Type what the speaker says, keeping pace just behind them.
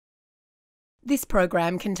This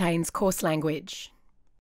program contains coarse language.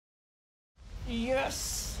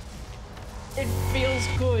 Yes! It feels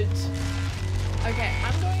good. Okay,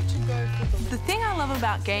 I'm going to go for The thing I love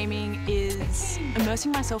about gaming is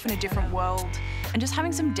immersing myself in a different world and just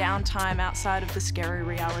having some downtime outside of the scary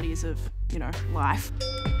realities of, life.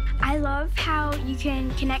 I love how you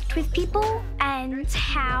can connect with people and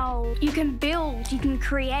how you can build, you can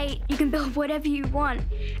create, you can build whatever you want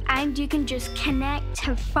and you can just connect,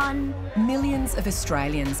 have fun. Millions of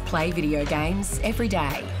Australians play video games every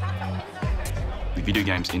day. The video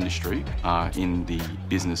games industry are in the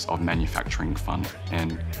business of manufacturing fun,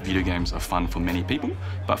 and video games are fun for many people,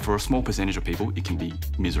 but for a small percentage of people, it can be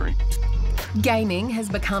misery. Gaming has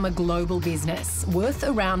become a global business worth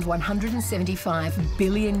around $175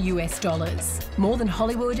 billion US, more than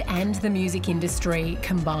Hollywood and the music industry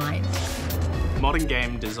combined. Modern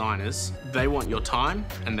game designers, they want your time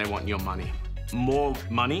and they want your money. More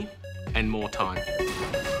money and more time.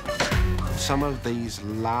 Some of these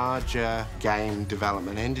larger game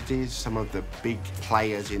development entities, some of the big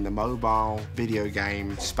players in the mobile video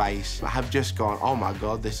game space have just gone, oh my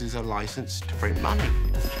God, this is a license to print money.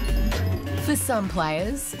 For some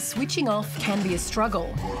players, switching off can be a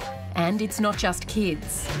struggle. And it's not just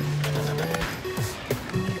kids.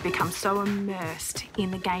 You become so immersed in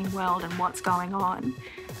the game world and what's going on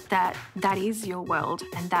that is your world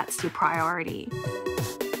and that's your priority.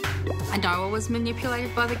 I know I was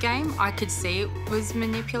manipulated by the game. I could see it was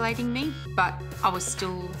manipulating me, but I was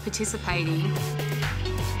still participating.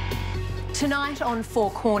 Tonight on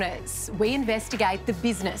Four Corners, we investigate the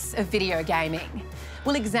business of video gaming.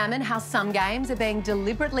 We'll examine how some games are being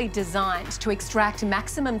deliberately designed to extract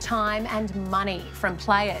maximum time and money from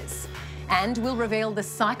players. And we'll reveal the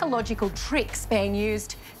psychological tricks being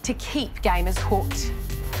used to keep gamers hooked.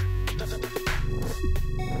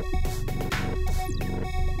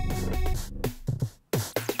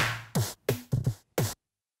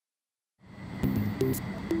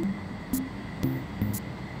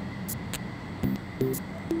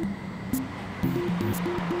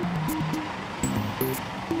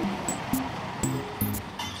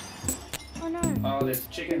 Oh, there's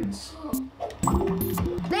chickens.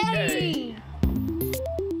 Hey!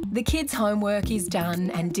 The kids' homework is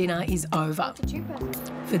done and dinner is over.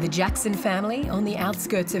 For the Jackson family on the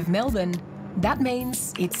outskirts of Melbourne, that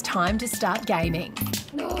means it's time to start gaming.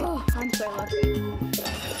 Oh, I'm so lucky.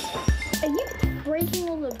 Are you breaking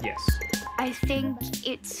all the... Yes. I think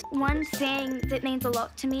it's one thing that means a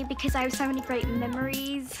lot to me because I have so many great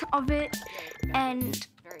memories of it, and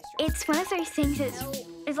it's one of those things that's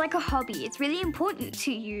it's like a hobby. It's really important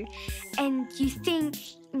to you, and you think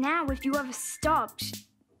now if you ever stopped,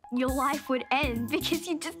 your life would end because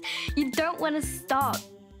you don't want to stop.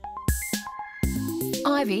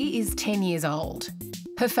 Ivy is 10 years old.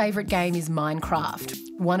 Her favourite game is Minecraft,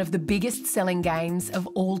 one of the biggest selling games of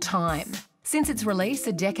all time. Since its release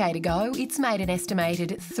a decade ago, it's made an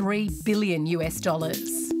estimated $3 billion US.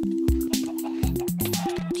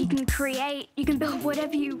 You can create, you can build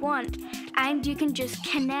whatever you want, and you can just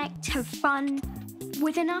connect, have fun.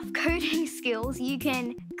 With enough coding skills, you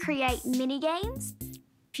can create mini games.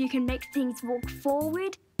 You can make things walk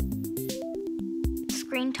forward.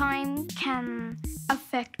 Screen time can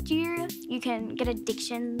affect you. You can get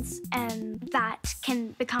addictions, and that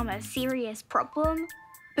can become a serious problem.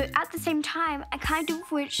 But at the same time, I kind of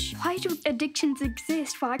wish, why do addictions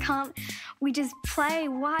exist? Why can't we just play?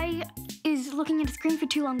 Why is looking at a screen for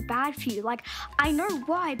too long bad for you? Like, I know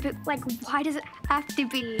why, but why does it have to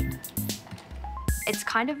be? It's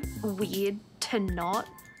kind of weird to not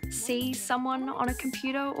see someone on a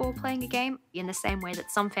computer or playing a game. In the same way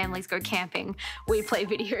that some families go camping, we play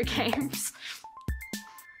video games.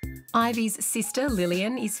 Ivy's sister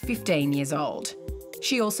Lillian is 15 years old.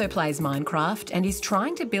 She also plays Minecraft and is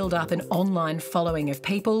trying to build up an online following of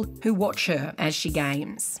people who watch her as she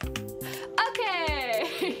games.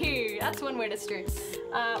 Okay, that's one way to stream.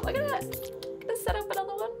 Look at that. Gonna set up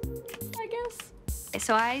another one, I guess.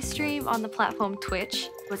 So I stream on the platform Twitch.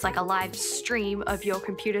 It's like a live stream of your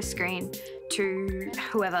computer screen to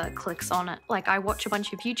whoever clicks on it. Like, I watch a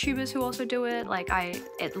bunch of YouTubers who also do it.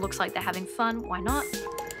 It looks like they're having fun. Why not?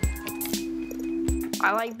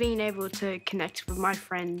 I like being able to connect with my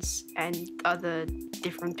friends and other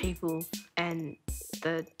different people, and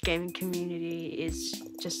the gaming community is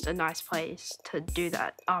just a nice place to do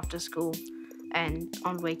that after school and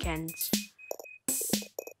on weekends.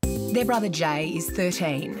 Their brother Jay is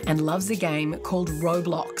 13 and loves a game called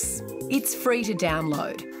Roblox. It's free to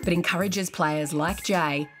download, but encourages players like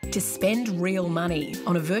Jay to spend real money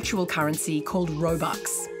on a virtual currency called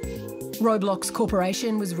Robux. Roblox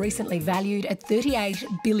Corporation was recently valued at $38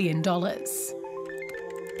 billion.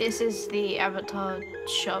 This is the avatar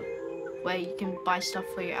shop where you can buy stuff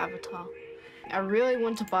for your avatar. I really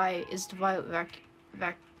want to buy is the Violet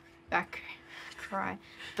Valkyrie,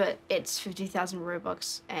 but it's 50,000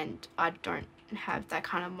 Robux and I don't have that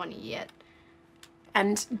kind of money yet.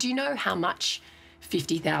 And do you know how much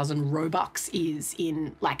 50,000 Robux is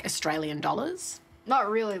in, like, Australian dollars? Not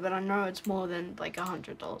really, but I know it's more than like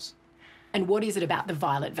 $100. And what is it about the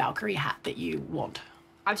Violet Valkyrie hat that you want?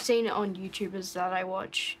 I've seen it on YouTubers that I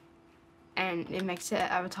watch and it makes their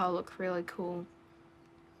avatar look really cool.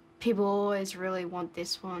 People always really want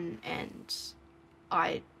this one and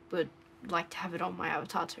I would like to have it on my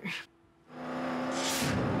avatar too.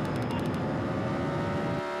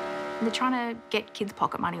 They're trying to get kids'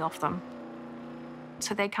 pocket money off them.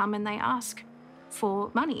 So they come and they ask for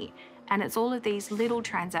money. And it's all of these little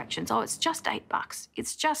transactions. Oh, it's just $8.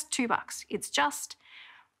 It's just $2. It's just...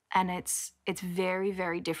 And it's very,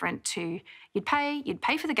 very different to you'd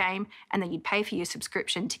pay for the game and then you'd pay for your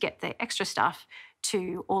subscription to get the extra stuff,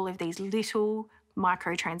 to all of these little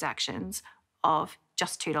microtransactions of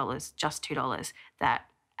just $2 that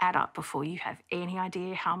add up before you have any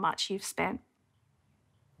idea how much you've spent.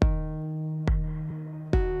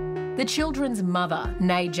 The children's mother,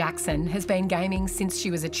 Nae Jackson, has been gaming since she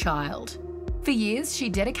was a child. For years, she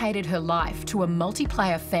dedicated her life to a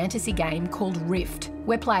multiplayer fantasy game called Rift,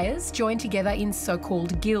 where players join together in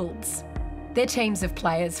so-called guilds. They're teams of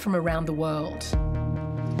players from around the world.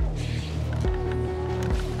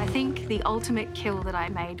 I think the ultimate kill that I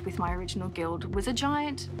made with my original guild was a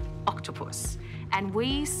giant octopus. And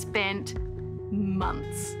we spent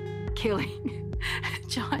months killing a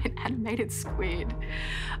giant animated squid.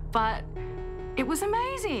 But it was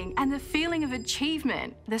amazing. And the feeling of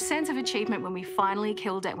achievement, the sense of achievement when we finally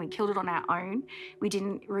killed it, and we killed it on our own. We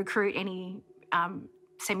didn't recruit any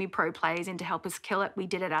semi-pro players in to help us kill it. We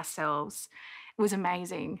did it ourselves. It was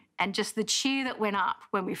amazing. And just the cheer that went up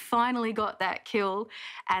when we finally got that kill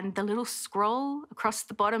and the little scroll across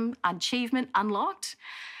the bottom, achievement unlocked.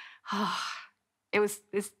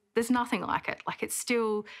 There's nothing like it. Like, it's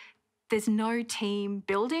still, there's no team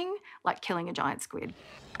building like killing a giant squid.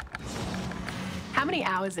 How many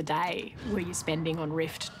hours a day were you spending on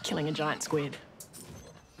Rift killing a giant squid?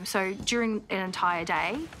 So during an entire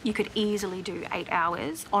day, you could easily do 8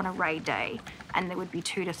 hours on a raid day, and there would be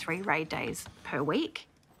 2 to 3 raid days per week.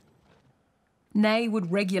 Nae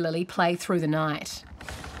would regularly play through the night.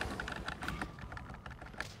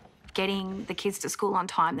 Getting the kids to school on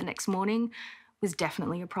time the next morning was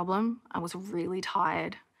definitely a problem. I was really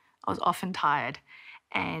tired. I was often tired,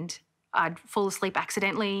 and I'd fall asleep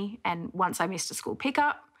accidentally, and once I missed a school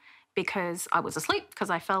pickup because I was asleep, because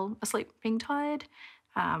I fell asleep being tired.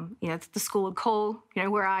 You know, the school would call, you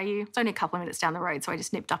know, where are you? It's only a couple of minutes down the road, so I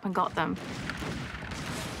just nipped up and got them.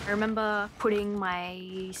 I remember putting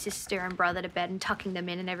my sister and brother to bed and tucking them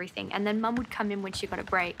in and everything, and then Mum would come in when she got a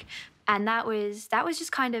break. And that was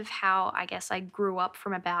just kind of how I guess I grew up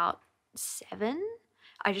from about 7.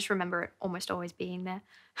 I just remember it almost always being there.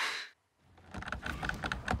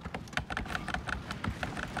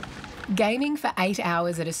 Gaming for 8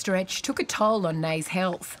 hours at a stretch took a toll on Nae's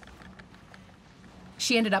health.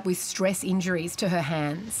 She ended up with stress injuries to her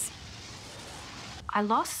hands. I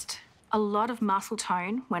lost a lot of muscle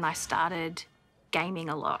tone when I started gaming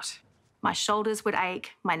a lot. My shoulders would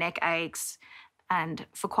ache, my neck aches, and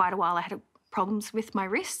for quite a while I had problems with my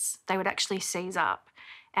wrists. They would actually seize up,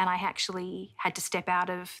 and I actually had to step out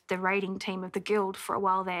of the raiding team of the guild for a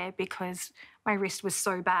while there because my wrist was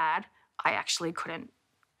so bad I actually couldn't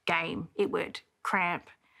game. It would cramp.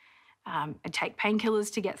 I'd take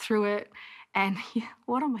painkillers to get through it. And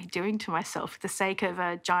what am I doing to myself for the sake of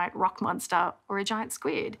a giant rock monster or a giant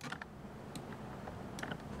squid?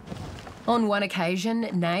 On one occasion,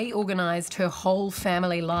 Nae organised her whole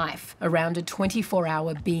family life around a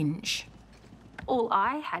 24-hour binge. All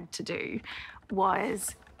I had to do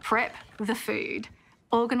was prep the food,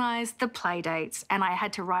 organise the play dates, and I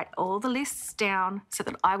had to write all the lists down so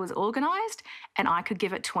that I was organised and I could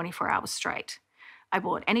give it 24 hours straight. I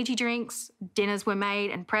bought energy drinks, dinners were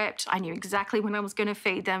made and prepped. I knew exactly when I was going to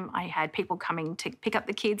feed them. I had people coming to pick up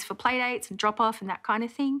the kids for play dates and drop off and that kind of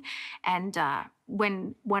thing. And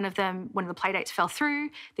when one of the play dates fell through,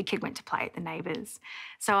 the kid went to play at the neighbours.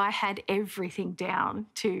 So I had everything down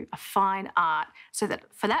to a fine art so that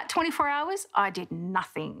for that 24 hours, I did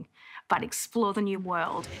nothing but explore the new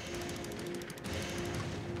world.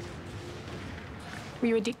 Were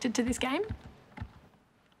you addicted to this game?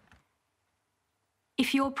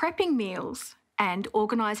 If you're prepping meals and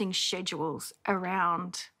organising schedules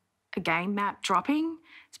around a game map dropping,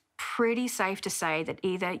 it's pretty safe to say that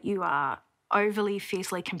either you are overly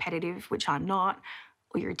fiercely competitive, which I'm not,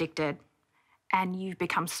 or you're addicted, and you've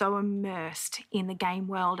become so immersed in the game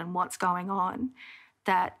world and what's going on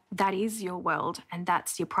that that is your world and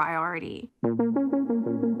that's your priority.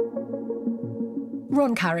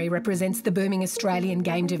 Ron Curry represents the booming Australian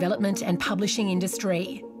game development and publishing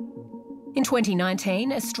industry. In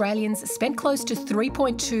 2019, Australians spent close to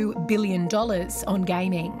 $3.2 billion on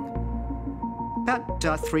gaming. About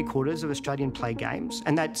 3/4 of Australian play games,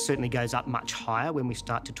 and that certainly goes up much higher when we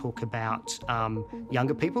start to talk about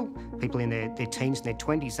younger people in their teens and their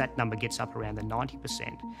 20s. That number gets up around the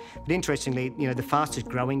 90%. But interestingly, the fastest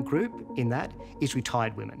growing group in that is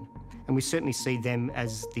retired women. And we certainly see them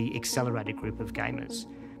as the accelerated group of gamers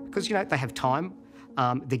because, they have time,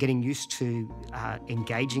 they're getting used to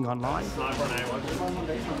engaging online.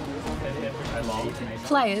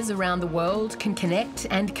 Players around the world can connect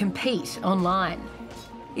and compete online.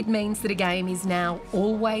 It means that a game is now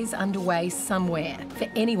always underway somewhere for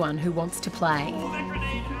anyone who wants to play.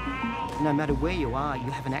 No matter where you are,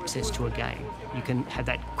 you have an access to a game. You can have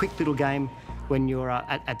that quick little game when you're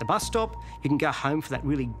at the bus stop. You can go home for that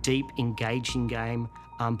really deep, engaging game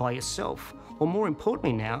by yourself. Or more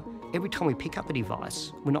importantly now, every time we pick up a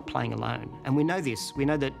device, we're not playing alone. And we know this. We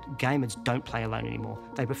know that gamers don't play alone anymore.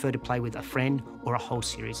 They prefer to play with a friend or a whole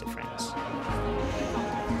series of friends.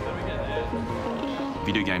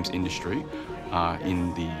 Video games industry are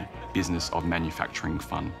in the business of manufacturing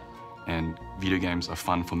fun. And video games are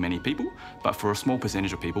fun for many people, but for a small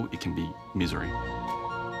percentage of people, it can be misery.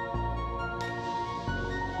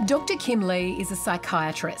 Dr. Kim Lee is a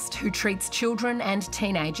psychiatrist who treats children and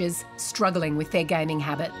teenagers struggling with their gaming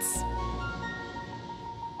habits.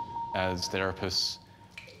 As therapists,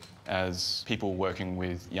 as people working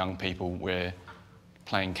with young people, we're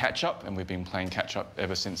playing catch-up, and we've been playing catch-up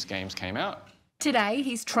ever since games came out. Today,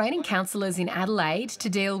 he's training counsellors in Adelaide to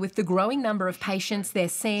deal with the growing number of patients they're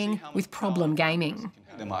seeing with problem gaming.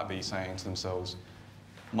 They might be saying to themselves,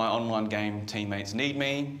 my online game teammates need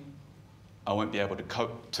me, I won't be able to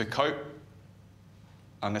cope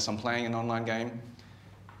unless I'm playing an online game.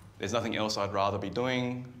 There's nothing else I'd rather be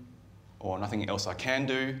doing or nothing else I can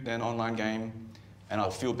do than an online game, and I'll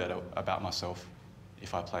feel better about myself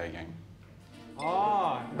if I play a game.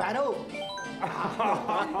 Oh, battle!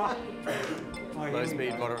 Low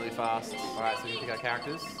speed, moderately fast. All right, so we can pick our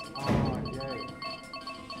characters. Oh, yay.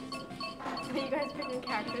 Are you guys picking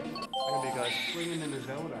characters? I'm gonna be guys. Swinging in the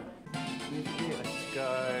Zelda. Let's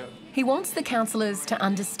go. He wants the counsellors to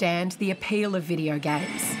understand the appeal of video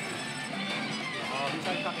games,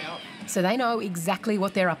 so they know exactly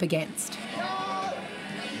what they're up against.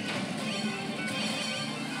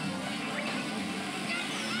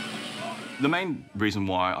 The main reason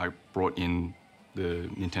why I brought in the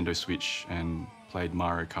Nintendo Switch and played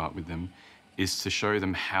Mario Kart with them is to show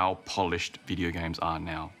them how polished video games are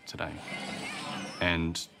now today,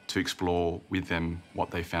 and to explore with them what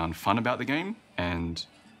they found fun about the game and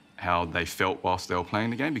how they felt whilst they were playing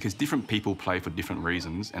the game, because different people play for different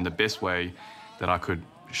reasons, and the best way that I could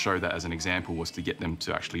show that as an example was to get them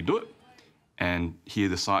to actually do it and hear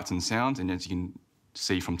the sights and sounds. And as you can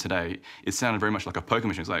see from today, it sounded very much like a poker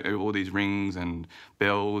machine. It's like all these rings and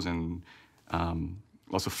bells and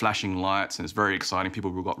lots of flashing lights, and it's very exciting.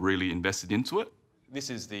 People got really invested into it. This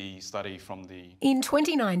is the study from the... In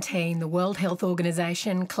 2019, the World Health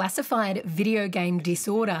Organization classified video game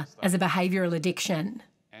disorder as a behavioural addiction.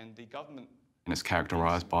 And the government... And it's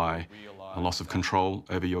characterised by a loss of control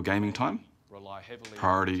over your gaming time,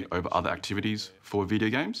 priority over other activities for video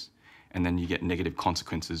games, and then you get negative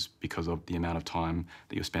consequences because of the amount of time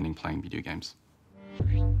that you're spending playing video games.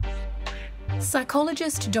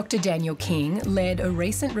 Psychologist Dr. Daniel King led a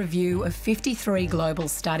recent review of 53 global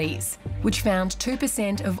studies, which found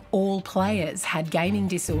 2% of all players had gaming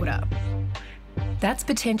disorder. That's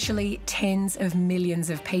potentially tens of millions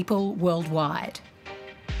of people worldwide.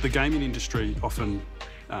 The gaming industry often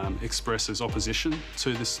expresses opposition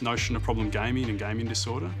to this notion of problem gaming and gaming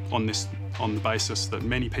disorder on the basis that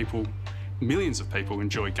many people, millions of people,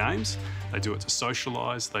 enjoy games. They do it to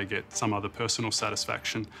socialise, they get some other personal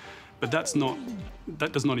satisfaction. But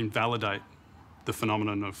that does not invalidate the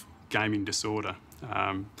phenomenon of gaming disorder.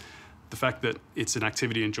 The fact that it's an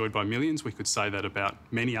activity enjoyed by millions, we could say that about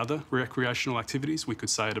many other recreational activities. We could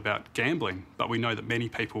say it about gambling, but we know that many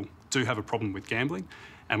people do have a problem with gambling,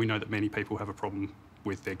 and we know that many people have a problem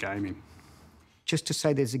with their gaming. Just to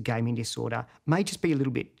say there's a gaming disorder may just be a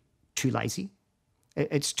little bit too lazy.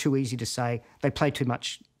 It's too easy to say they play too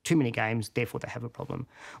many games, therefore they have a problem.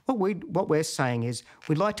 What we're saying is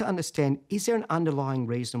we'd like to understand, is there an underlying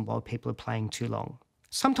reason why people are playing too long?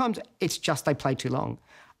 Sometimes it's just they play too long.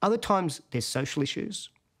 Other times there's social issues,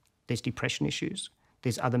 there's depression issues,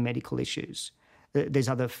 there's other medical issues, there's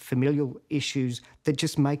other familial issues that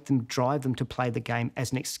just make them, drive them to play the game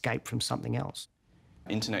as an escape from something else.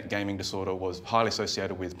 Internet gaming disorder was highly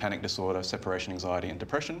associated with panic disorder, separation anxiety and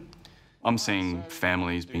depression. I'm seeing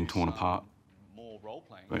families being torn apart.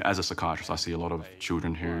 As a psychiatrist, I see a lot of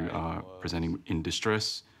children who are presenting in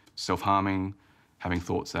distress, self-harming, having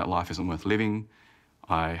thoughts that life isn't worth living.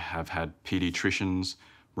 I have had paediatricians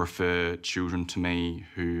refer children to me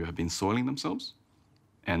who have been soiling themselves,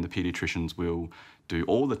 and the paediatricians will do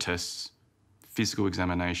all the tests, physical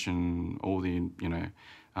examination, all the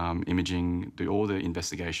imaging, do all the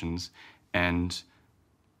investigations, and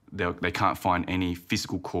they can't find any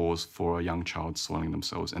physical cause for a young child soiling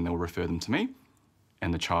themselves, and they'll refer them to me,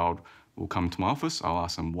 and the child will come to my office. I'll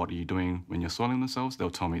ask them, what are you doing when you're soiling themselves? They'll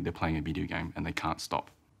tell me they're playing a video game and they can't stop.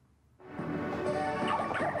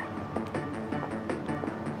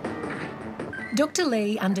 Dr.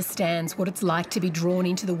 Lee understands what it's like to be drawn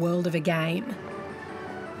into the world of a game.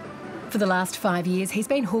 For the last 5 years, he's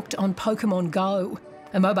been hooked on Pokemon Go,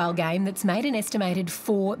 a mobile game that's made an estimated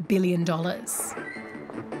 $4 billion.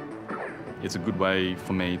 It's a good way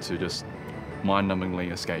for me to just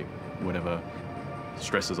mind-numbingly escape whatever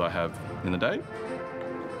stresses I have in the day.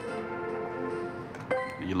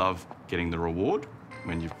 You love getting the reward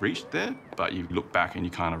when you've reached there, but you look back and you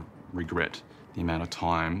kind of regret the amount of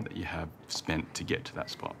time that you have spent to get to that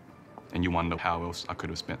spot. And you wonder how else I could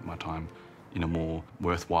have spent my time in a more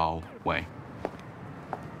worthwhile way.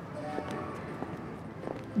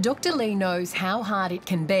 Dr. Lee knows how hard it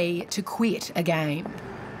can be to quit a game.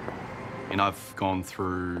 And I've gone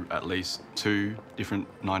through at least 2 different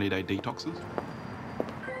 90-day detoxes.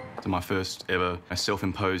 So my first ever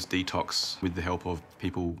self-imposed detox with the help of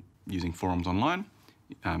people using forums online,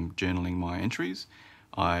 journaling my entries,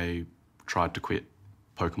 I tried to quit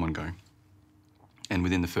Pokemon Go. And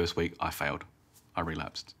within the first week, I failed. I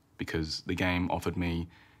relapsed because the game offered me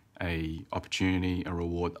an opportunity, a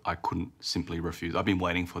reward I couldn't simply refuse. I've been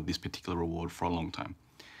waiting for this particular reward for a long time.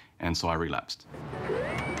 And so I relapsed.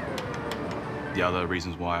 The other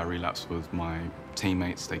reasons why I relapsed was my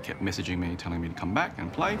teammates, they kept messaging me, telling me to come back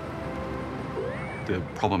and play. The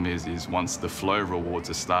problem is once the flow of rewards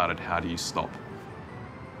has started, how do you stop?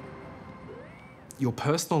 Your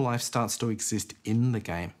personal life starts to exist in the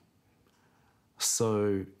game.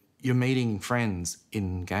 So you're meeting friends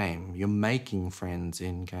in-game, you're making friends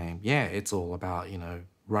in-game. Yeah, it's all about,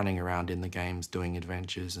 running around in the games, doing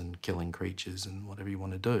adventures and killing creatures and whatever you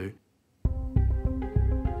want to do.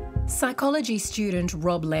 Psychology student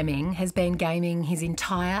Rob Lemming has been gaming his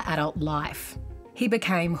entire adult life. He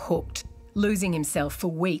became hooked, losing himself for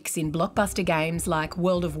weeks in blockbuster games like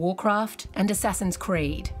World of Warcraft and Assassin's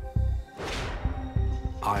Creed.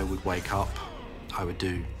 I would wake up, I would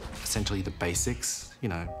do essentially the basics,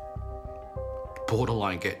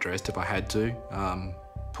 borderline get dressed if I had to,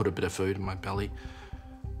 put a bit of food in my belly,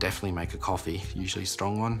 definitely make a coffee, usually a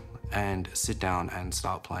strong one, and sit down and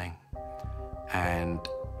start playing. And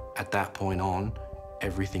at that point on,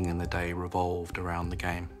 everything in the day revolved around the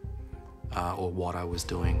game, or what I was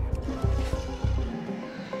doing.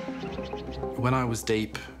 When I was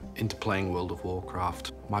deep into playing World of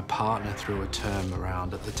Warcraft, my partner threw a term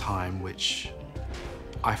around at the time which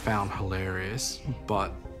I found hilarious,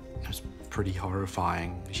 but it was pretty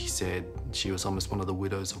horrifying. She said she was almost one of the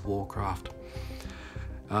widows of Warcraft,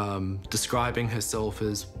 describing herself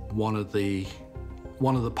as one of the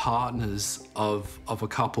partners of a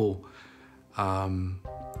couple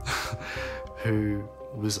who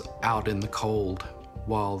was out in the cold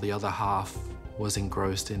while the other half was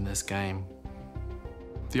engrossed in this game.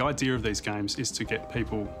 The idea of these games is to get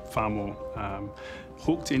people far more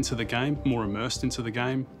hooked into the game, more immersed into the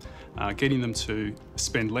game, getting them to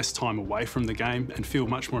spend less time away from the game and feel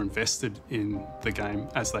much more invested in the game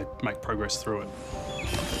as they make progress through it.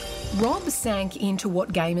 Rob sank into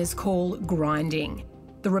what gamers call grinding,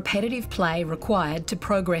 the repetitive play required to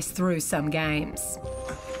progress through some games.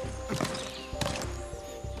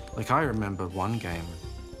 Like, I remember one game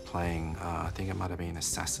playing, I think it might have been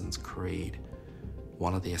Assassin's Creed.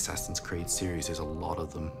 One of the Assassin's Creed series, there's a lot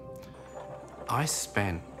of them. I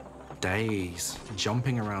spent days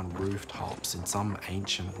jumping around rooftops in some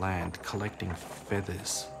ancient land collecting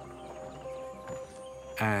feathers.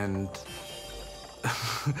 And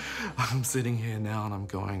I'm sitting here now and I'm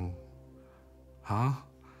going, huh?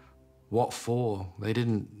 What for? They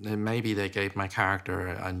didn't, maybe they gave my character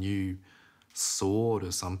a new sword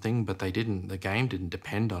or something, but they didn't, the game didn't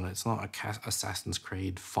depend on it. It's not a Assassin's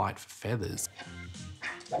Creed fight for feathers.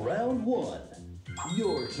 Round 1,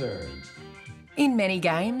 your turn. In many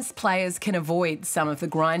games, players can avoid some of the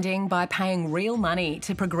grinding by paying real money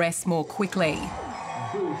to progress more quickly.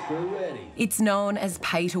 It's known as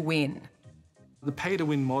pay to win. The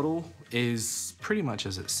pay-to-win model is pretty much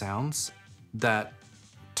as it sounds, that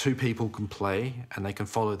two people can play and they can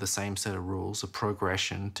follow the same set of rules of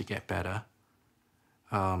progression to get better.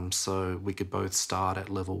 So we could both start at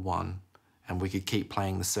level 1 and we could keep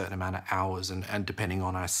playing the certain amount of hours and depending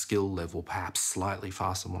on our skill level, perhaps slightly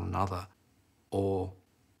faster than one another. Or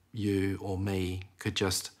you or me could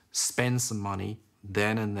just spend some money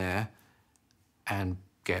then and there and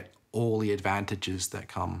get all the advantages that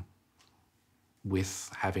come with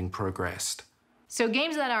having progressed. So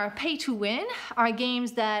games that are pay to win are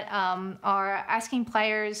games that are asking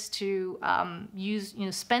players to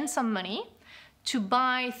spend some money to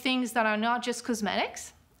buy things that are not just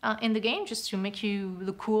cosmetics in the game, just to make you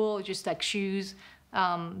look cool, just like shoes,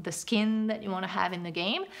 the skin that you want to have in the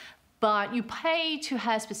game. But you pay to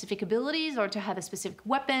have specific abilities or to have a specific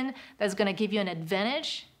weapon that's going to give you an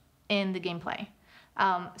advantage in the gameplay.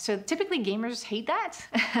 So typically gamers hate that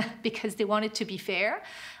because they want it to be fair.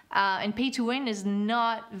 And pay to win is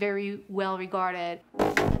not very well regarded.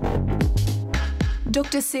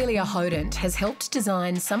 Dr. Celia Hodent has helped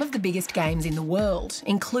design some of the biggest games in the world,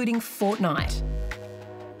 including Fortnite.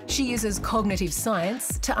 She uses cognitive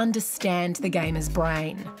science to understand the gamer's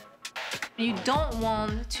brain. You don't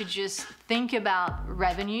want to just think about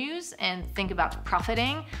revenues and think about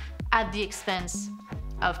profiting at the expense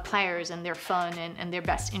of players and their fun and their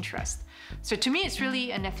best interest. So to me, it's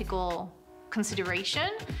really an ethical consideration,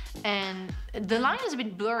 and the line is a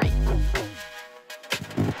bit blurry.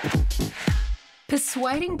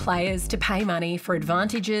 Persuading players to pay money for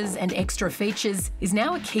advantages and extra features is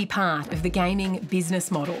now a key part of the gaming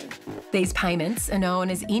business model. These payments are known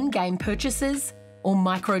as in-game purchases or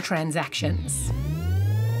microtransactions.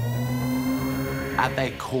 At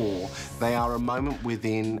their core, they are a moment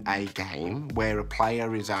within a game where a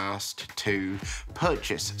player is asked to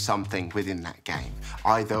purchase something within that game,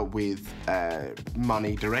 either with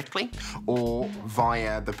money directly or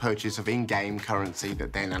via the purchase of in-game currency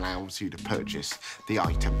that then allows you to purchase the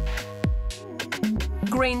item.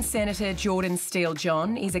 Green Senator Jordan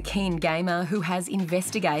Steele-John is a keen gamer who has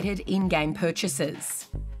investigated in-game purchases.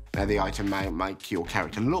 Now, the item may make your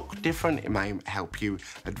character look different, it may help you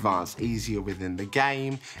advance easier within the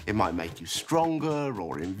game, it might make you stronger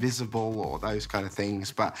or invisible or those kind of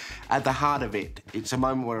things, but at the heart of it, it's a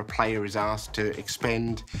moment where a player is asked to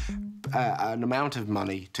expend an amount of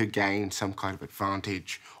money to gain some kind of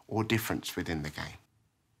advantage or difference within the game.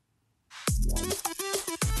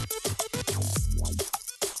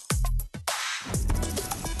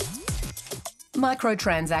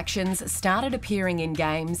 Microtransactions started appearing in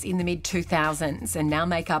games in the mid-2000s and now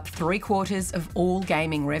make up 3/4 of all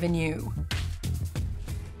gaming revenue.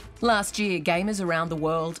 Last year, gamers around the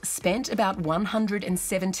world spent about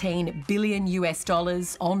 $117 billion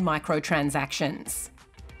on microtransactions.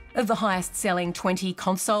 Of the highest-selling 20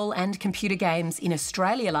 console and computer games in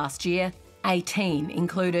Australia last year, 18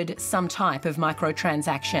 included some type of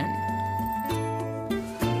microtransaction.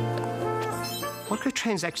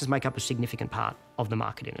 Microtransactions make up a significant part of the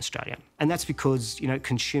market in Australia, and that's because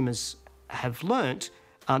consumers have learnt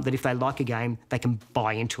that if they like a game, they can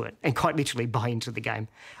buy into it, and quite literally buy into the game.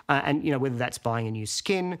 And whether that's buying a new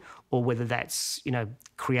skin or whether that's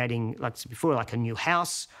creating, like I said before, like a new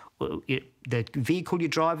house, or the vehicle you're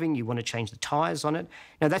driving, you want to change the tyres on it.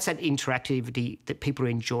 Now that's that interactivity that people are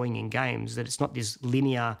enjoying in games. That it's not this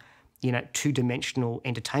linear, two-dimensional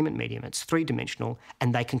entertainment medium. It's three-dimensional,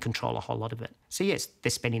 and they can control a whole lot of it. So yes, they're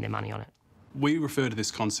spending their money on it. We refer to this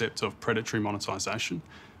concept of predatory monetisation,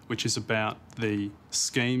 which is about the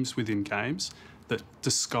schemes within games that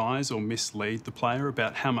disguise or mislead the player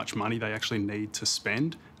about how much money they actually need to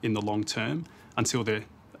spend in the long term until they're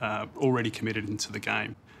already committed into the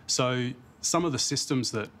game. So some of the systems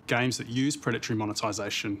that games that use predatory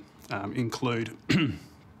monetisation include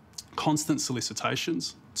constant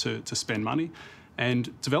solicitations to spend money, and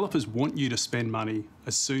developers want you to spend money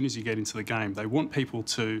as soon as you get into the game. They want people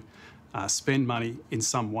to spend money in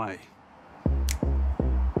some way.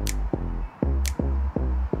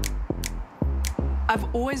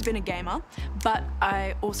 I've always been a gamer, but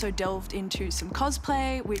I also delved into some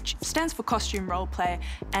cosplay, which stands for costume roleplay,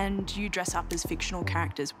 and you dress up as fictional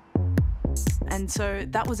characters. And so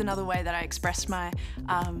that was another way that I expressed my,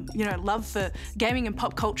 love for gaming and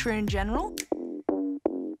pop culture in general.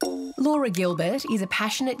 Laura Gilbert is a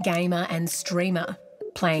passionate gamer and streamer,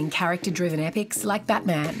 playing character-driven epics like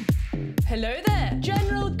Batman. Hello there,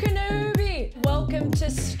 General Kenobi! Welcome to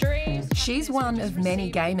Streams. She's one of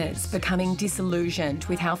many gamers becoming disillusioned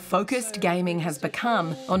with how focused gaming has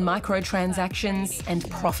become on microtransactions and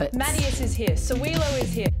profits. Manius is here, Sawilo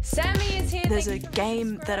is here, Sammy is here. There's a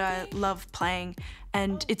game that I love playing,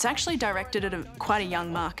 and it's actually directed at quite a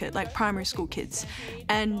young market, like primary school kids.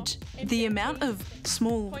 And the amount of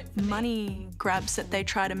small money grabs that they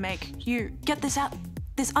try to make, you get this out,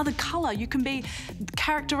 this other colour, you can be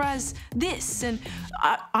characterise this, and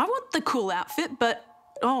I want the cool outfit, but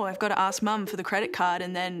oh, I've got to ask mum for the credit card,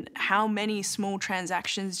 and then how many small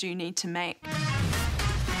transactions do you need to make?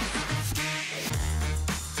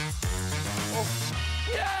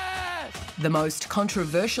 The most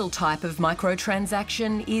controversial type of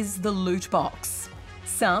microtransaction is the loot box.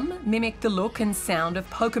 Some mimic the look and sound of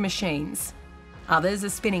poker machines. Others are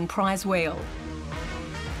spinning prize wheel.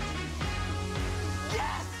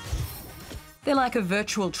 They're like a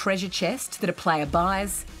virtual treasure chest that a player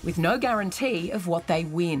buys with no guarantee of what they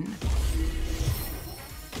win.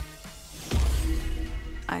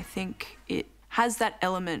 I think it has that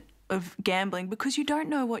element of gambling because you don't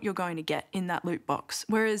know what you're going to get in that loot box.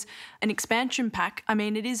 Whereas an expansion pack, I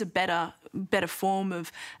mean, it is a better form of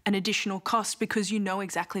an additional cost because you know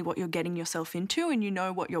exactly what you're getting yourself into and you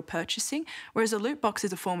know what you're purchasing. Whereas a loot box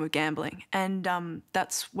is a form of gambling. And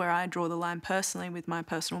that's where I draw the line personally with my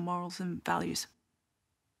personal morals and values.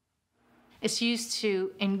 It's used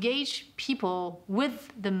to engage people with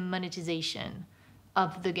the monetization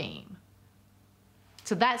of the game.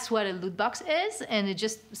 So that's what a loot box is, and it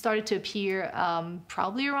just started to appear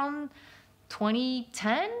probably around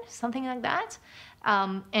 2010, something like that.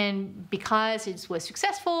 And because it was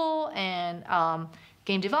successful and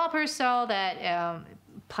game developers saw that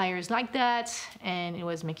players liked that and it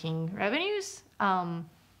was making revenues, a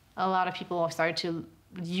lot of people started to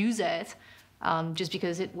use it just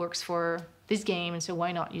because it works for this game, and so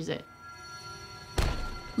why not use it?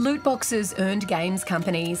 Loot boxes earned games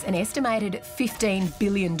companies an estimated $15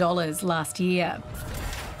 billion last year.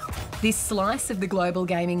 This slice of the global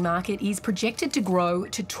gaming market is projected to grow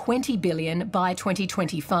to $20 billion by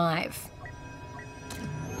 2025.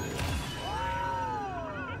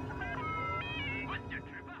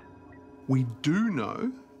 We do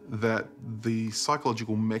know that the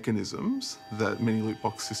psychological mechanisms that many loot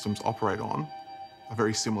box systems operate on are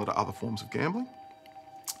very similar to other forms of gambling.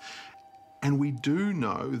 And we do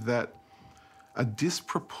know that a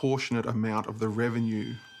disproportionate amount of the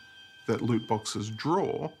revenue that loot boxes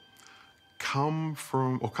draw comes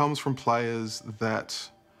from players that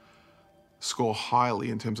score highly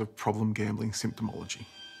in terms of problem gambling symptomology.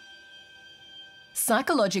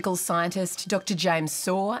 Psychological scientist Dr. James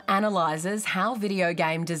Saw analyses how video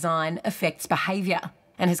game design affects behaviour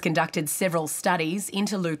and has conducted several studies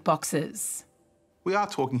into loot boxes. We are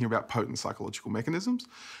talking here about potent psychological mechanisms,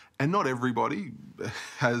 and not everybody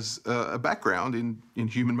has a background in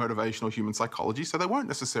human motivation or human psychology, so they won't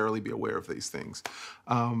necessarily be aware of these things.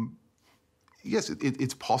 Yes,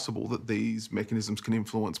 it's possible that these mechanisms can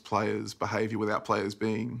influence players' behaviour without players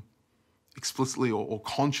being explicitly or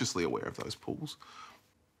consciously aware of those pulls.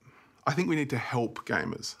 I think we need to help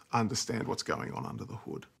gamers understand what's going on under the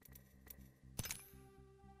hood.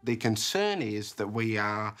 The concern is that we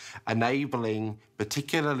are enabling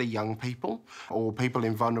particularly young people or people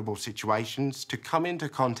in vulnerable situations to come into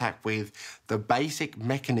contact with the basic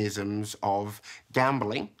mechanisms of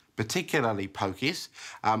gambling, particularly pokies,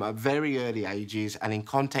 at very early ages and in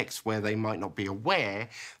contexts where they might not be aware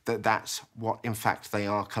that that's what, in fact, they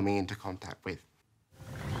are coming into contact with.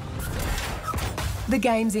 The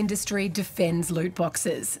games industry defends loot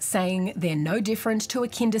boxes, saying they're no different to a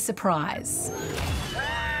Kinder Surprise.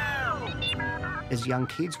 As young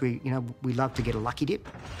kids, we love to get a lucky dip,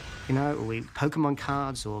 or Pokemon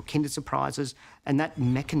cards or Kinder Surprises, and that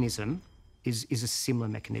mechanism is a similar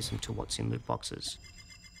mechanism to what's in loot boxes.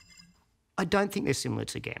 I don't think they're similar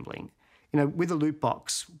to gambling. With a loot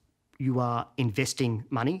box, you are investing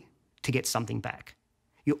money to get something back.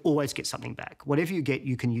 You always get something back. Whatever you get,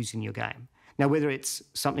 you can use in your game. Now, whether it's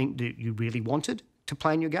something that you really wanted to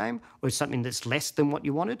play in your game or it's something that's less than what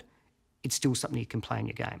you wanted, it's still something you can play in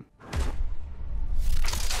your game.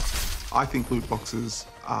 I think loot boxes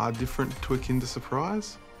are different to a Kinder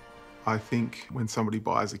Surprise. I think when somebody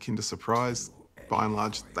buys a Kinder Surprise, by and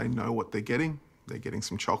large, they know what they're getting. They're getting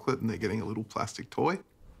some chocolate and they're getting a little plastic toy.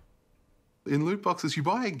 In loot boxes, you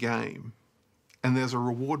buy a game and there's a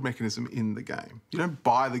reward mechanism in the game. You don't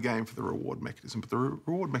buy the game for the reward mechanism, but the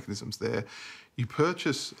reward mechanism's there. You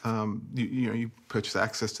purchase, you purchase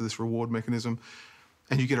access to this reward mechanism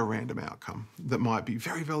and you get a random outcome that might be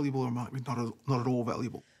very valuable or might be not at all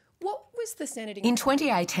valuable. What was the Senate In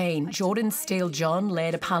 2018, Jordan Steele-John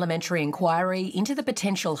led a parliamentary inquiry into the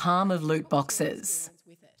potential harm of loot boxes.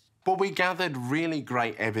 Well, we gathered really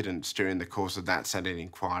great evidence during the course of that Senate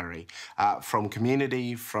inquiry from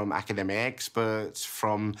community, from academic experts,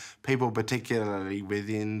 from people particularly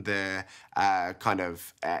within the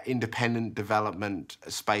independent development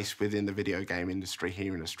space within the video game industry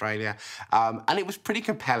here in Australia. And it was pretty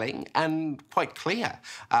compelling and quite clear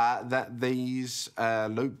that these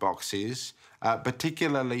loot boxes,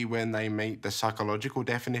 particularly when they meet the psychological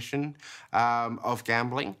definition of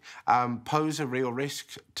gambling, pose a real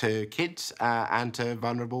risk to kids and to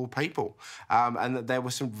vulnerable people. And that there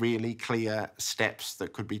were some really clear steps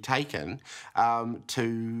that could be taken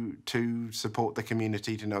to support the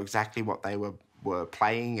community to know exactly what they were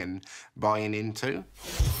playing and buying into.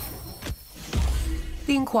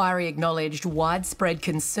 The inquiry acknowledged widespread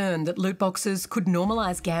concern that loot boxes could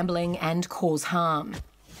normalise gambling and cause harm.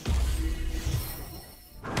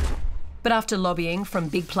 But after lobbying from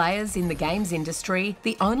big players in the games industry,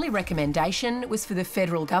 the only recommendation was for the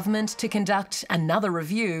federal government to conduct another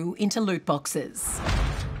review into loot boxes.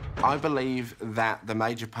 I believe that the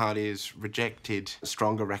major parties rejected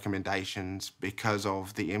stronger recommendations because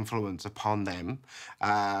of the influence upon them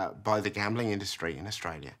by the gambling industry in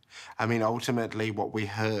Australia. I mean, ultimately, what we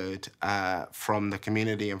heard from the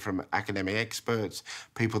community and from academic experts,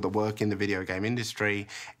 people that work in the video game industry,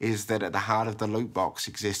 is that at the heart of the loot box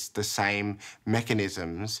exists the same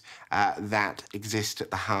mechanisms that exist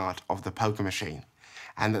at the heart of the poker machine,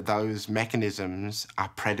 and that those mechanisms are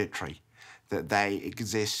predatory, that they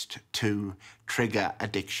exist to trigger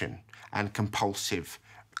addiction and compulsive,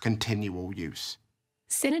 continual use.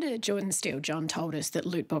 Senator Jordan Steele-John told us that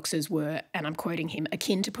loot boxes were, and I'm quoting him,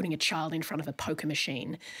 akin to putting a child in front of a poker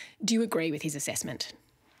machine. Do you agree with his assessment?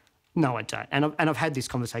 No, I don't. And I've had this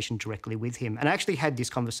conversation directly with him. And I actually had this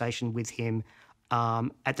conversation with him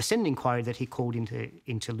at the Senate inquiry that he called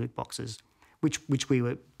into loot boxes, which we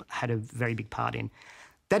had a very big part in.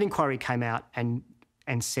 That inquiry came out and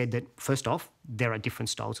said that, first off, there are different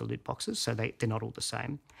styles of loot boxes, so they're not all the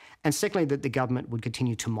same. And secondly, that the government would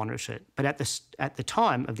continue to monitor it. But at the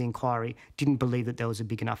time of the inquiry, didn't believe that there was a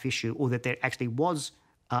big enough issue or that there actually was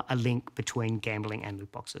a link between gambling and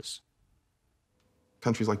loot boxes.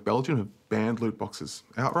 Countries like Belgium have banned loot boxes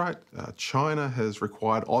outright. China has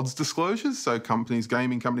required odds disclosures, so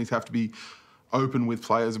gaming companies have to be open with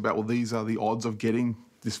players about, well, these are the odds of getting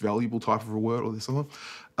this valuable type of reward or this other.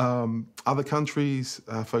 Other countries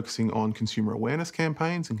are focusing on consumer awareness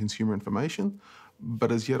campaigns and consumer information,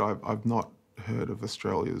 but as yet I've not heard of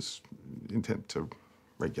Australia's intent to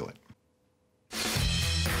regulate.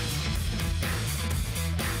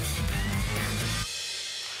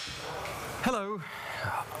 Hello.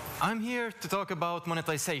 I'm here to talk about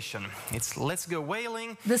monetization. It's Let's Go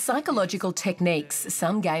Whaling. The psychological techniques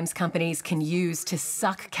some games companies can use to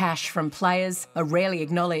suck cash from players are rarely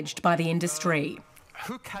acknowledged by the industry.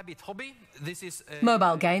 Hook Habit Hobby. This is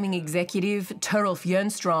Mobile gaming executive Torolf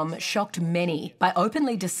Jernstrom shocked many by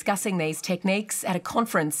openly discussing these techniques at a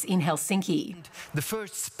conference in Helsinki. The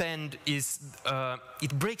first spend is,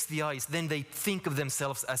 it breaks the ice, then they think of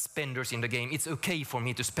themselves as spenders in the game. It's okay for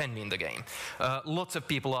me to spend in the game. Lots of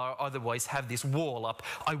people otherwise have this wall up,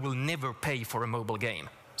 I will never pay for a mobile game.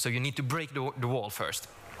 So you need to break the wall first.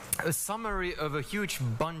 A summary of a huge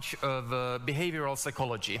bunch of behavioral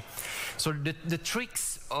psychology. So the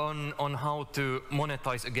tricks on how to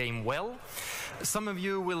monetize a game well. Some of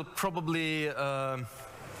you will probably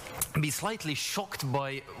be slightly shocked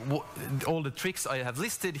by all the tricks I have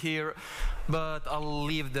listed here, but I'll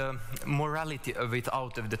leave the morality of it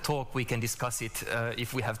out of the talk. We can discuss it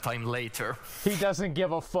if we have time later. He doesn't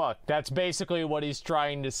give a fuck. That's basically what he's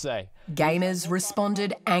trying to say. Gamers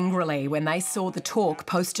responded angrily when they saw the talk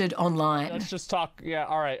posted online. Let's just talk. Yeah,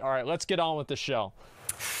 all right. Let's get on with the show.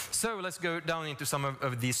 So let's go down into some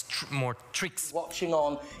of these more tricks. Watching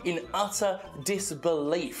on in utter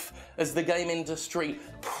disbelief as the game industry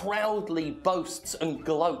proudly boasts and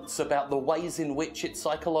gloats about the ways in which it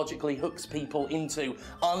psychologically hooks people into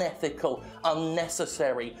unethical,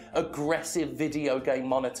 unnecessary, aggressive video game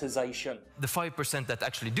monetization. The 5% that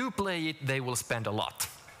actually do play it, they will spend a lot.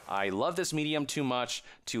 I love this medium too much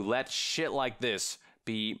to let shit like this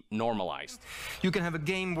be normalized. You can have a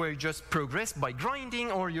game where you just progress by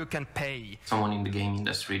grinding, or you can pay. Someone in the game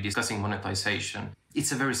industry discussing monetization.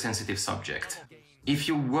 It's a very sensitive subject. If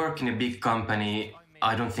you work in a big company,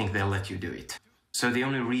 I don't think they'll let you do it. So the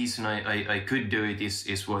only reason I could do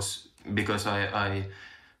it was because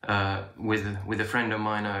with a friend of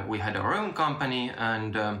mine, we had our own company,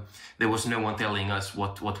 and there was no one telling us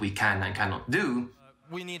what we can and cannot do.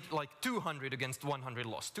 We need like 200 against 100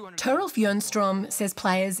 lost. Toralf Jönstrom says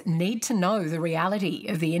players need to know the reality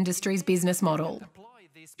of the industry's business model.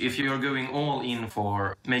 If you're going all in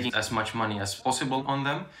for making as much money as possible on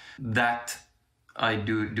them, that I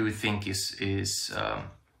do think is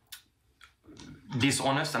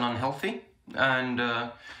dishonest and unhealthy. And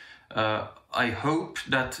I hope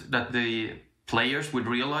that the players would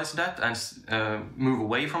realize that and move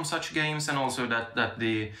away from such games, and also that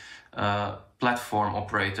the platform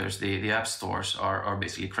operators, the app stores, are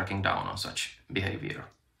basically cracking down on such behavior.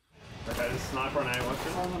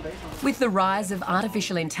 With the rise of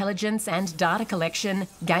artificial intelligence and data collection,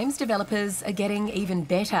 games developers are getting even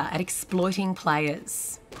better at exploiting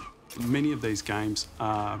players. Many of these games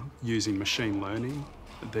are using machine learning.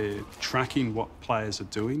 They're tracking what players are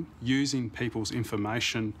doing, using people's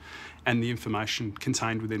information and the information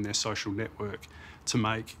contained within their social network to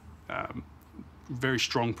make very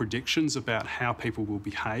strong predictions about how people will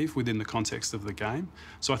behave within the context of the game.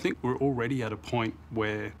 So I think we're already at a point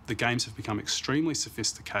where the games have become extremely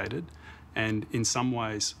sophisticated, and in some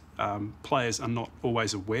ways players are not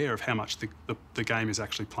always aware of how much the game is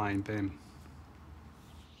actually playing them.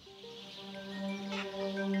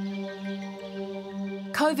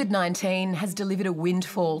 COVID-19 has delivered a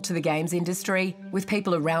windfall to the games industry, with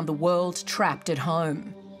people around the world trapped at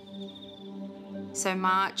home. So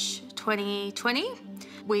March 2020,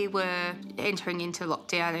 we were entering into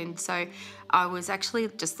lockdown, and so I was actually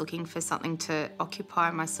just looking for something to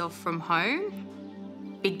occupy myself from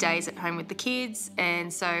home. Big days at home with the kids,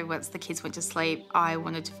 and so once the kids went to sleep, I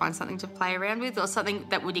wanted to find something to play around with, or something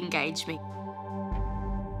that would engage me.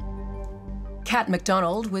 Kat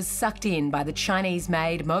McDonald was sucked in by the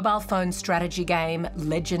Chinese-made mobile phone strategy game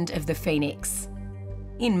Legend of the Phoenix.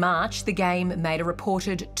 In March, the game made a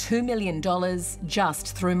reported $2 million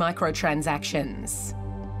just through microtransactions.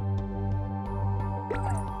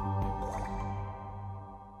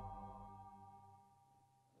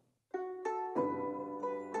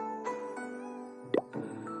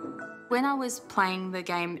 When I was playing the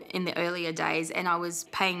game in the earlier days and I was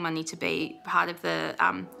paying money to be part of the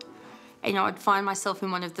I'd find myself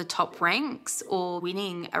in one of the top ranks or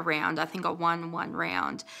winning a round. I think I won one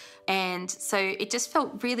round. And so it just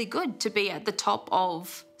felt really good to be at the top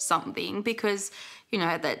of something because,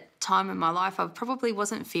 at that time in my life, I probably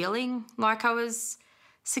wasn't feeling like I was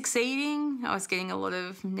succeeding. I was getting a lot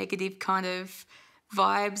of negative kind of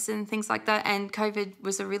vibes and things like that. And COVID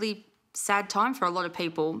was a really sad time for a lot of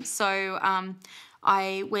people. So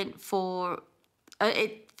I went for,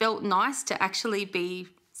 it felt nice to actually be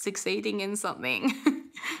succeeding in something.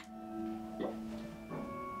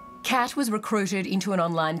 Kat was recruited into an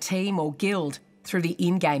online team or guild through the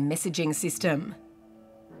in-game messaging system.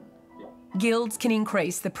 Guilds can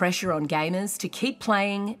increase the pressure on gamers to keep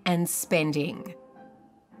playing and spending.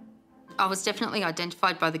 I was definitely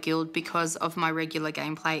identified by the guild because of my regular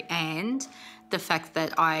gameplay and the fact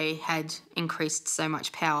that I had increased so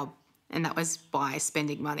much power, and that was by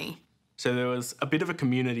spending money. So there was a bit of a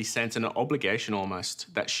community sense and an obligation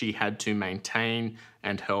almost that she had to maintain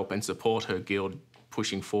and help and support her guild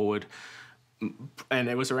pushing forward. And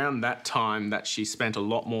it was around that time that she spent a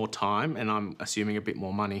lot more time, and I'm assuming a bit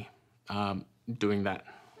more money, doing that.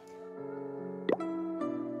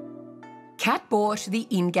 Kat bought the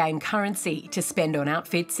in-game currency to spend on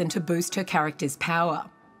outfits and to boost her character's power.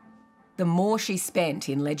 The more she spent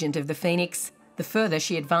in Legend of the Phoenix, the further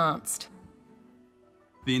she advanced.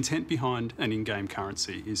 The intent behind an in-game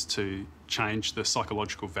currency is to change the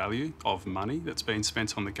psychological value of money that's been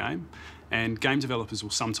spent on the game, and game developers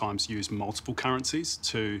will sometimes use multiple currencies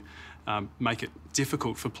to make it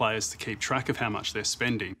difficult for players to keep track of how much they're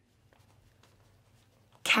spending.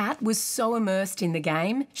 Kat was so immersed in the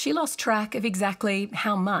game, she lost track of exactly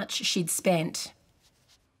how much she'd spent.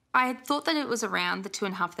 I had thought that it was around the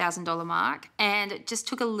 $2,500 mark, and it just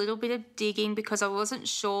took a little bit of digging because I wasn't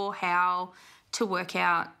sure how to work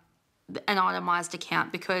out an itemised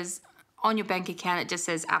account, because on your bank account it just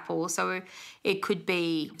says Apple, so it could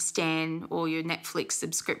be Stan or your Netflix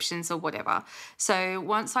subscriptions or whatever. So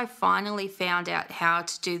once I finally found out how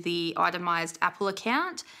to do the itemised Apple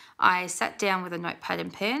account, I sat down with a notepad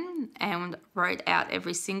and pen and wrote out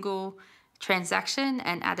every single transaction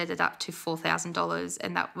and added it up to $4,000,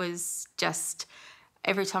 and that was just...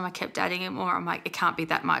 Every time I kept adding it more, I'm like, it can't be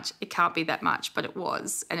that much, it can't be that much, but it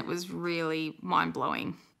was, and it was really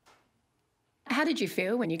mind-blowing. How did you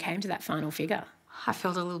feel when you came to that final figure? I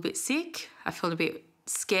felt a little bit sick. I felt a bit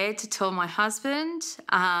scared to tell my husband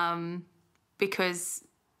because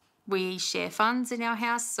We share funds in our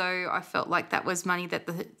house, so I felt like that was money that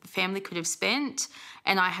the family could have spent,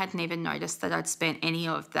 and I hadn't even noticed that I'd spent any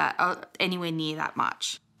of that, anywhere near that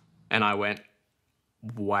much. And I went,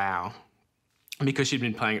 wow, because she'd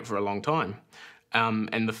been playing it for a long time.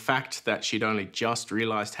 And the fact that she'd only just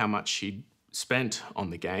realised how much she'd spent on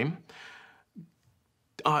the game,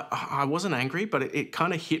 I wasn't angry, but it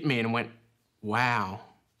kind of hit me and went, wow.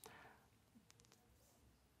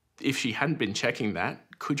 If she hadn't been checking that,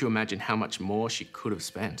 could you imagine how much more she could have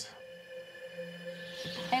spent?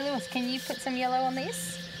 Hey, Lewis, can you put some yellow on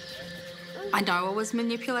this? I know I was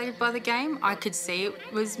manipulated by the game. I could see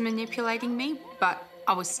it was manipulating me, but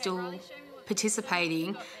I was still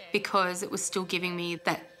participating because it was still giving me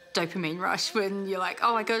that dopamine rush when you're like,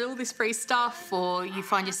 oh, I got all this free stuff, or you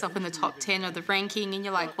find yourself in the top 10 of the ranking and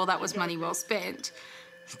you're like, well, that was money well spent.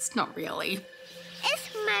 It's not really.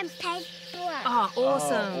 It's my paper. Oh,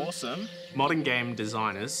 awesome. Oh, awesome. Modern game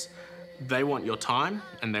designers, they want your time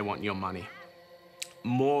and they want your money.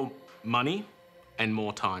 More money and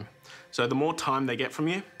more time. So the more time they get from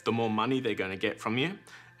you, the more money they're going to get from you,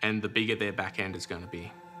 and the bigger their back end is going to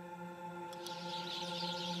be.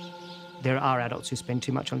 There are adults who spend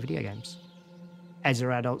too much on video games, as there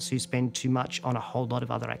are adults who spend too much on a whole lot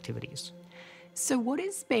of other activities. So what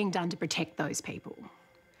is being done to protect those people?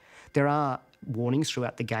 There are warnings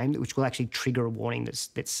throughout the game which will actually trigger a warning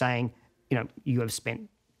that's saying, you know, you have spent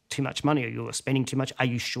too much money or you are spending too much. Are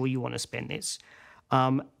you sure you want to spend this?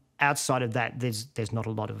 Outside of that, there's not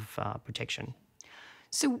a lot of protection.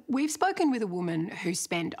 So we've spoken with a woman who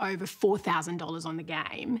spent over $4,000 on the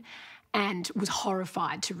game and was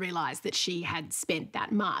horrified to realise that she had spent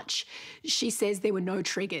that much. She says there were no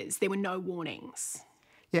triggers, there were no warnings.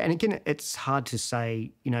 Yeah, and again, it's hard to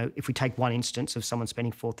say, you know, if we take one instance of someone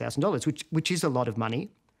spending $4,000, which is a lot of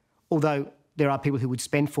money, although there are people who would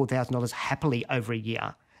spend $4,000 happily over a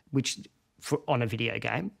year, on a video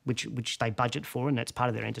game, which they budget for, and that's part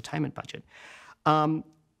of their entertainment budget.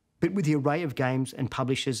 But with the array of games and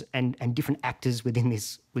publishers and different actors within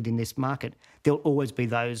this market, there'll always be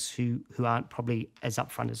those who aren't probably as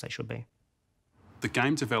upfront as they should be. The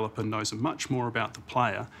game developer knows much more about the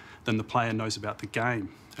player than the player knows about the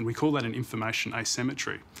game, and we call that an information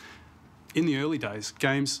asymmetry. In the early days,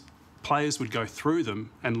 players would go through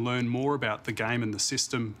them and learn more about the game and the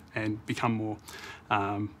system and become more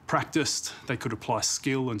practiced. They could apply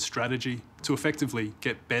skill and strategy to effectively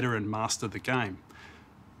get better and master the game.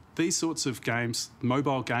 These sorts of games,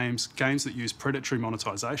 mobile games, games that use predatory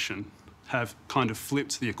monetisation, have kind of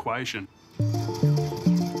flipped the equation.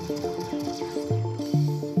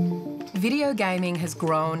 Video gaming has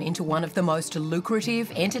grown into one of the most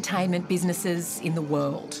lucrative entertainment businesses in the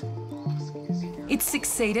world. It's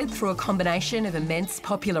succeeded through a combination of immense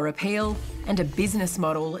popular appeal and a business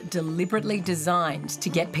model deliberately designed to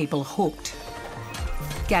get people hooked.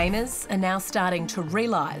 Gamers are now starting to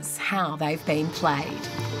realise how they've been played.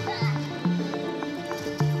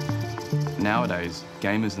 Nowadays,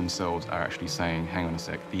 gamers themselves are actually saying, hang on a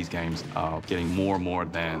sec, these games are getting more and more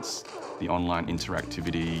advanced. The online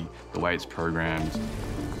interactivity, the way it's programmed,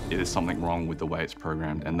 there's something wrong with the way it's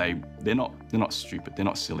programmed. And they're not stupid, they're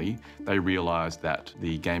not silly. They realise that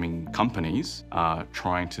the gaming companies are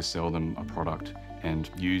trying to sell them a product and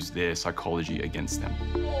use their psychology against them.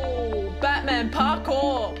 Oh, Batman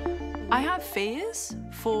parkour! I have fears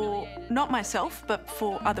for, not myself, but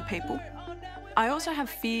for other people. I also have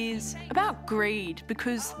fears about greed,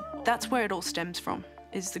 because that's where it all stems from,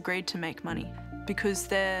 is the greed to make money. Because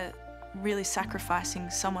they're really sacrificing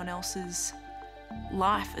someone else's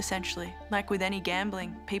life, essentially. Like with any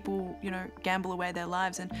gambling, people, you know, gamble away their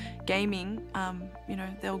lives, and gaming, you know,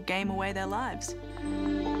 they'll game away their lives.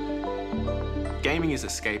 Gaming is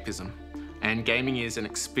escapism, and gaming is an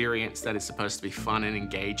experience that is supposed to be fun and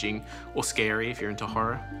engaging, or scary if you're into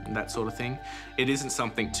horror and that sort of thing. It isn't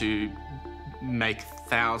something to make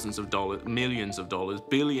thousands of dollars, millions of dollars,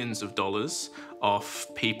 billions of dollars off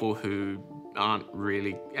people who aren't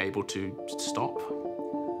really able to stop.